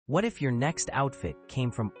What if your next outfit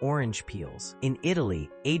came from orange peels? In Italy,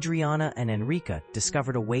 Adriana and Enrica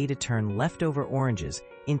discovered a way to turn leftover oranges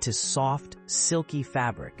into soft, silky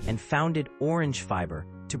fabric and founded Orange Fiber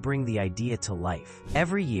to bring the idea to life.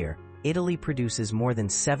 Every year, Italy produces more than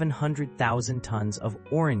 700,000 tons of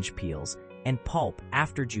orange peels and pulp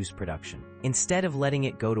after juice production. Instead of letting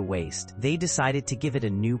it go to waste, they decided to give it a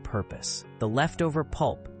new purpose. The leftover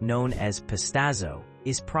pulp, known as pistazzo,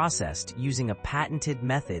 is processed using a patented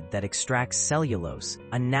method that extracts cellulose,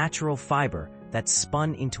 a natural fiber that's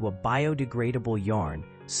spun into a biodegradable yarn,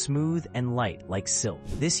 smooth and light like silk.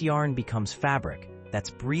 This yarn becomes fabric that's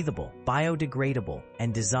breathable, biodegradable,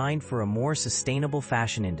 and designed for a more sustainable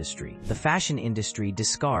fashion industry. The fashion industry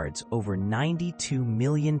discards over 92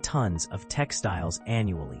 million tons of textiles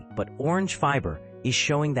annually, but Orange Fiber is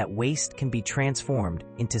showing that waste can be transformed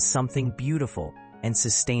into something beautiful and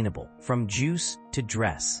sustainable. From juice to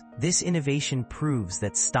dress, this innovation proves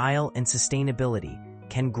that style and sustainability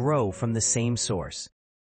can grow from the same source.